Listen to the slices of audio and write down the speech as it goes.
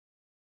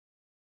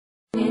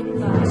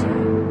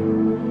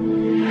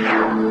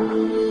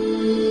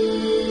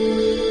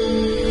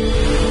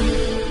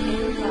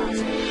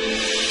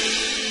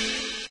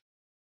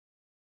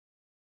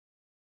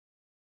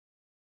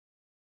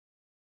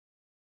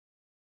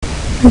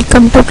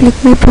Welcome to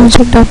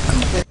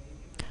ClickMyProject.com.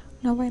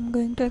 Now I am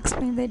going to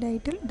explain the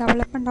title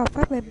Development of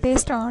a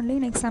Web-based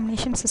Online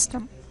Examination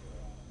System.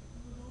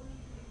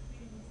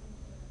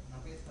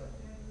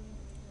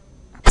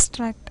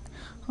 Abstract.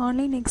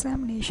 Online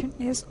examination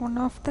is one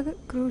of the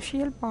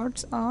crucial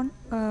parts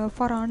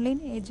for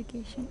online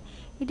education.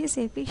 It is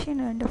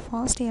efficient and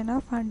fast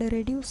enough and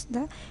reduces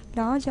the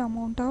large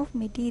amount of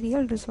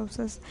material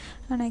resources.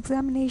 An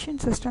examination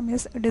system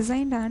is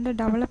designed and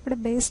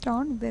developed based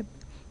on web.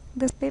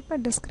 This paper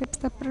describes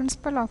the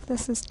principle of the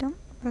system,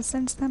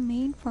 presents the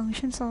main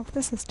functions of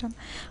the system,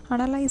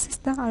 analyzes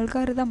the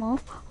algorithm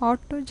of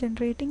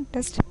auto-generating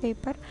test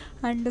paper,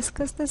 and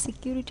discusses the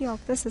security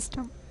of the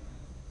system.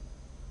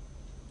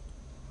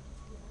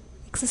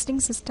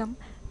 Existing system.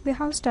 We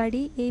have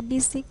studied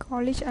ABC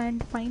college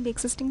and find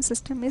existing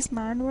system is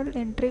manual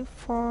entry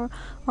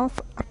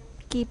of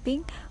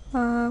upkeeping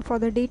for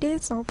the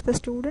details of the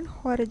student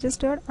who are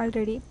registered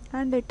already,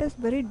 and it is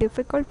very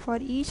difficult for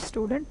each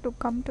student to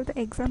come to the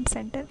exam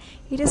center.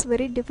 It is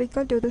very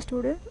difficult to the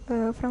student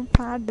from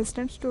far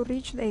distance to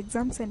reach the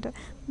exam center.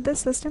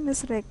 This system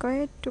is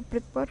required to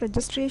prepare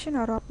registration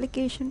or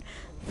application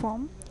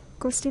form,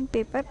 question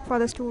paper for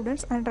the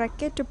students, and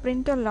required to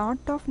print a lot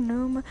of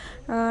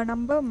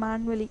number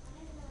manually.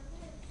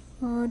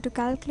 To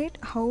calculate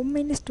how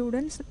many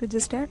students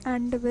registered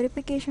and the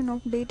verification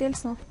of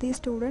details of these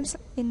students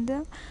in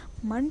the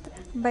month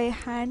by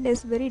hand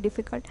is very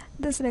difficult.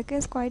 This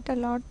requires quite a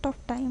lot of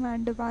time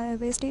and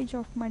wastage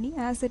of money,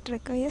 as it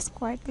requires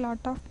quite a lot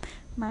of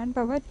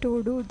manpower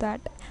to do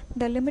that.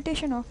 The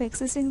limitation of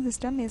existing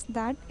system is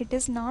that it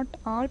is not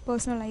all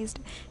personalized.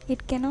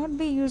 It cannot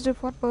be used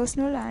for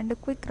personal and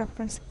quick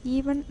reference.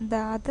 Even the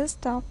other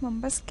staff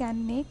members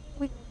can make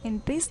quick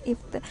entries if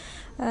the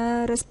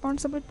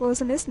responsible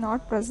person is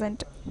not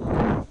present.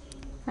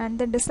 And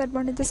the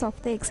disadvantages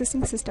of the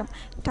existing system: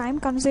 time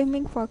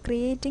consuming for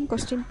creating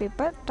question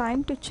paper,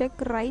 time to check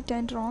right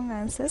and wrong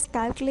answers,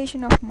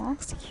 calculation of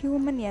marks,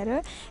 human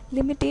error,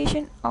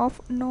 limitation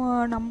of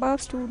number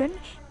of students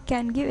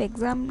can give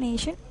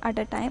examination at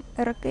a time,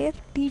 require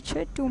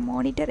teacher to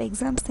monitor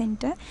exam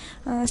center,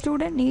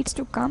 student needs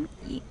to come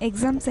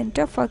exam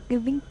center for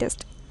giving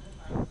test.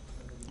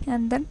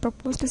 And then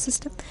proposed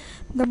system.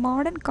 The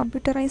modern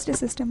computerized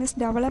system is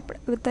developed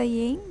with the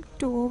aim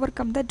to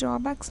overcome the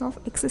drawbacks of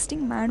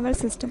existing manual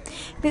system.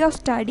 We have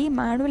studied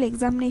manual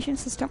examination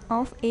system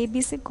of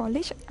ABC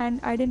College and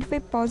identify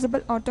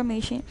possible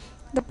automation.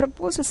 The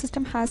proposed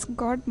system has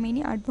got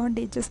many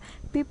advantages.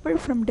 People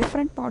from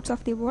different parts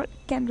of the world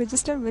can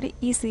register very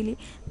easily.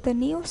 The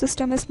new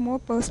system is more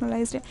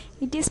personalized.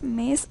 It is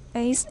made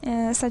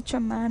in such a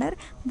manner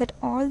that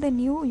all the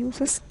new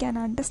users can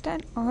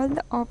understand all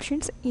the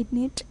options in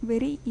it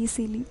very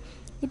easily.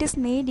 It is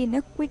made in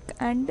a quick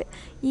and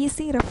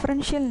easy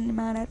referential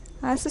manner.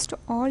 Access to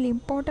all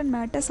important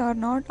matters are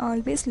not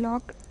always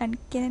locked and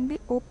can be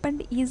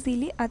opened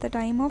easily at the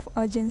time of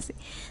urgency.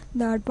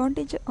 The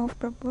advantage of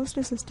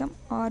proposed system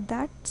are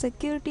that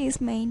security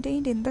is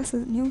maintained in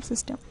the new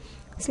system.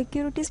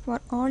 Securities for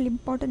all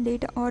important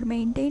data are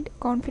maintained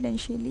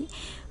confidentially,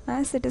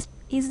 as it is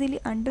easily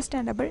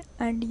understandable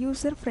and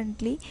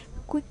user-friendly.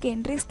 Quick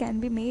entries can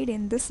be made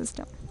in this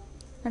system.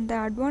 And the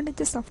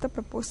advantages of the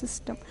proposed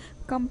system: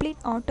 complete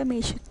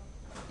automation,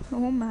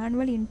 no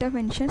manual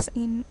interventions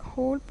in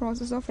whole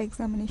process of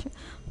examination,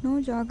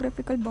 no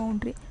geographical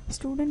boundary.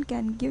 Student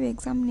can give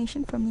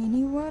examination from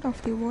anywhere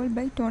of the world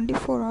by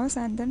 24 hours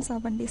and then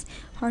 7 days.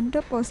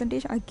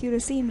 100%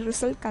 accuracy in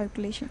result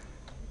calculation.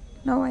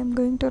 Now I am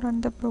going to run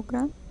the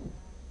program.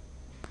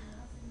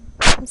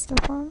 First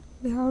of all,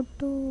 we have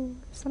to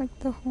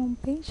select the home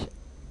page.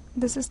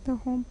 This is the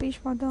home page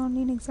for the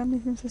online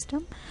examination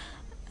system,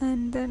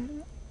 and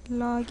then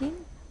login.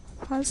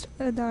 First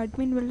the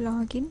admin will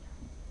log in,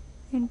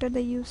 enter the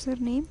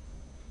username,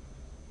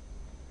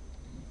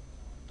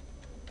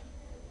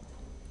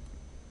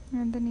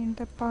 and then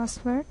enter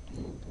password,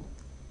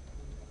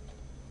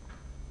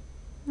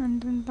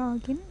 and then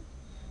login.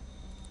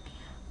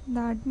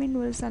 The admin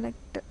will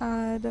select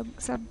the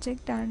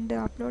subject and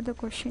upload the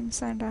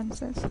questions and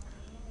answers.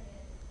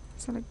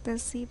 Select the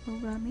C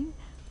programming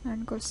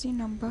and question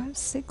number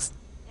 6,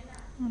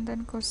 and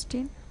then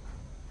question.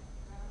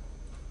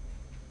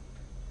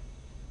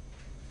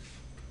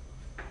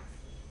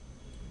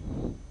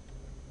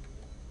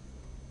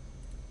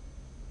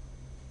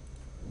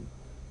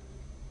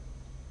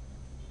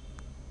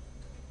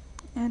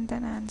 And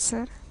then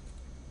answer.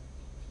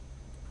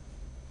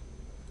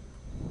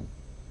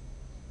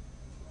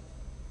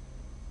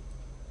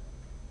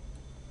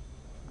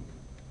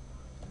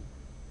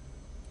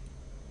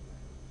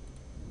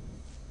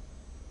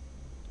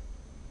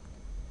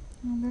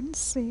 And then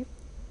save.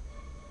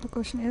 The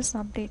question is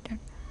updated.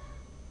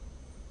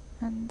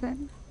 And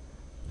then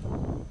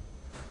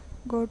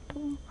go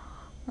to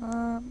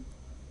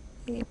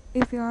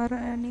if you are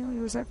a new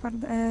user for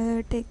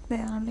take the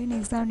online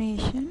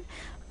examination,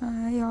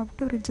 you have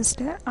to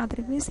register,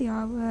 otherwise you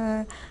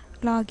have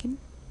login.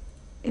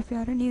 If you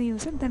are a new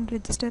user, then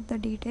register the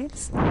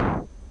details: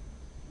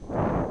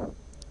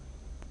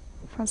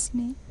 first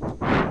name,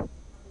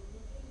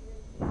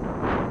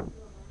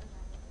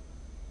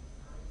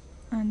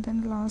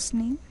 last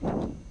name,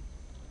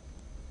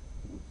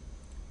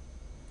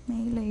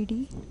 mail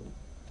ID,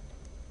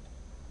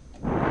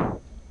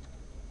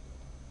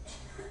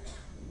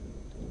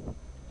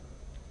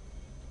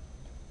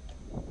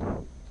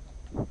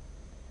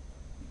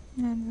 and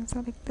then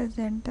select the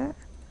gender,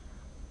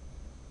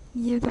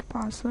 give the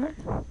password,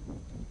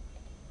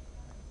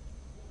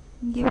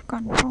 give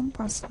confirm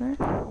password,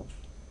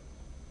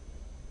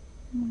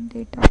 and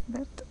date of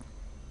birth.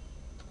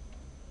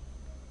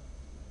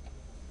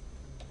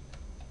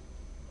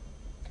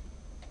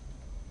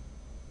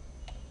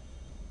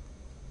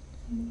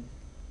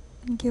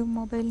 Give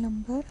mobile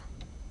number,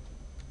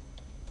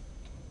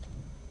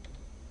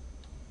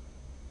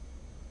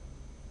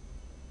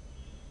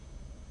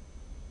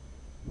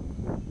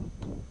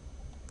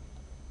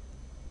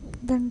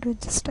 then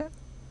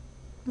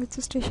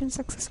registration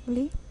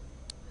successfully,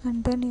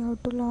 and then you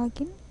have to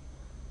log in.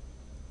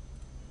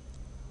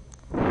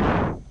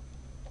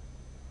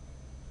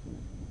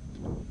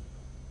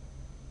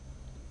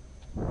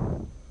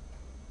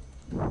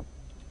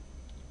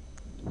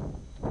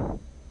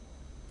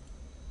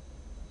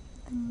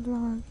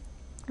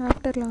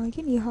 After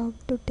login, you have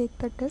to take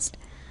the test.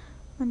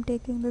 I'm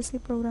taking the C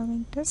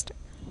programming test.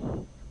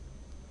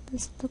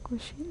 This is the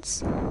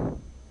questions.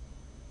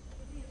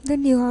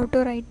 Then you have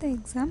to write the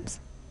exams.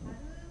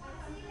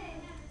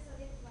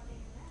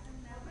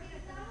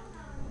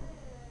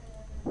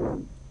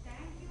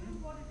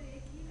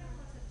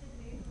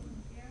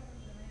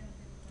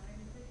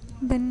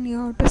 Then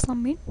you have to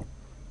submit.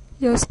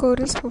 Your score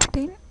is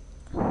 15.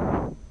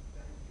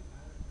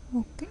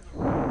 Okay.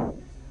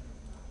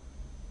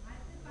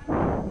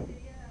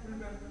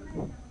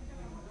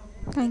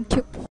 Thank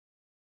you.